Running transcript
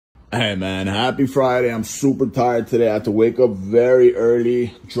Hey man, happy Friday. I'm super tired today. I had to wake up very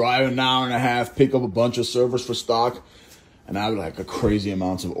early, drive an hour and a half, pick up a bunch of servers for stock, and I have like a crazy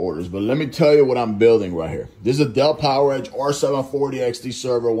amounts of orders. But let me tell you what I'm building right here. This is a Dell PowerEdge R740 XD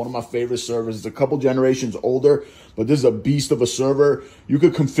server, one of my favorite servers. It's a couple generations older, but this is a beast of a server. You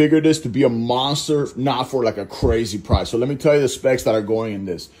could configure this to be a monster, not for like a crazy price. So let me tell you the specs that are going in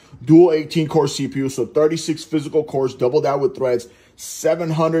this. Dual 18-core CPU, so 36 physical cores, double that with threads,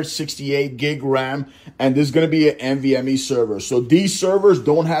 768 gig RAM, and this is going to be an NVMe server. So these servers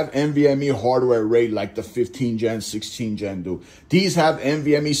don't have NVMe hardware RAID like the 15 gen, 16 gen do. These have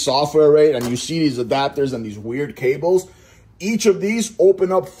NVMe software RAID, and you see these adapters and these weird cables. Each of these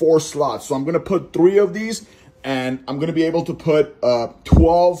open up 4 slots. So I'm going to put 3 of these, and I'm going to be able to put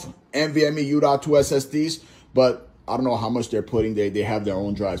 12 NVMe U.2 SSDs, but I don't know how much they're putting. They have their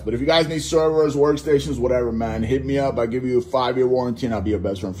own drives. But if you guys need servers, workstations, whatever, man, hit me up. I'll give you a 5-year warranty, and I'll be your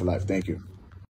best friend for life. Thank you.